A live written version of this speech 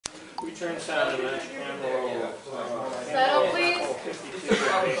Turn sound and match camera roll. Settle, please. 52,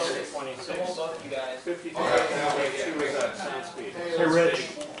 26. 53, 22 is that sound speed. Hey, Rich.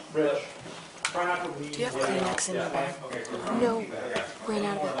 Try not to leave. Do you have Kleenex in your bag? No. Ran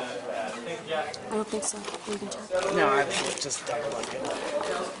out of it. I don't think so. You can check. No, I just double looking.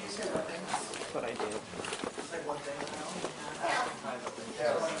 But I did.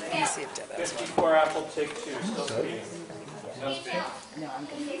 Let me see if Deb has one. 54 Apple, take 2. Still speeding. No, I'm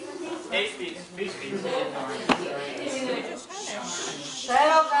good. 8 speeds. 3 speeds.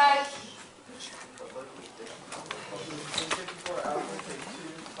 Settle, guys.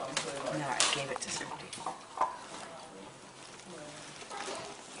 No, I gave it to somebody.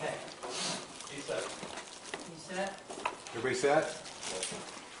 Okay. Everybody set?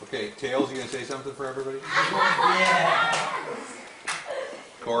 Okay, Tails, you gonna say something for everybody? Yeah.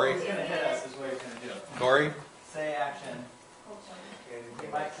 Corey? He's gonna hit us is what he's gonna do. Corey? Say action. He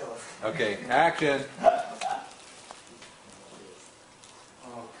might kill us. Okay, action. Oh,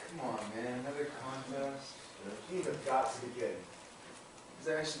 come on, man. Another contest? These have got to be good. Is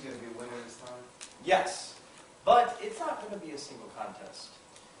there actually going to be a winner this time? Yes, but it's not going to be a single contest.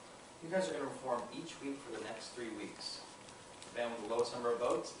 You guys are going to perform each week for the next 3 weeks. The band with the lowest number of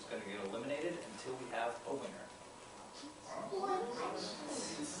votes is going to get eliminated until we have a winner.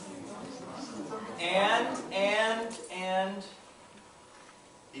 And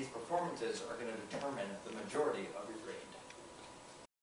these performances are going to determine the majority of your grade.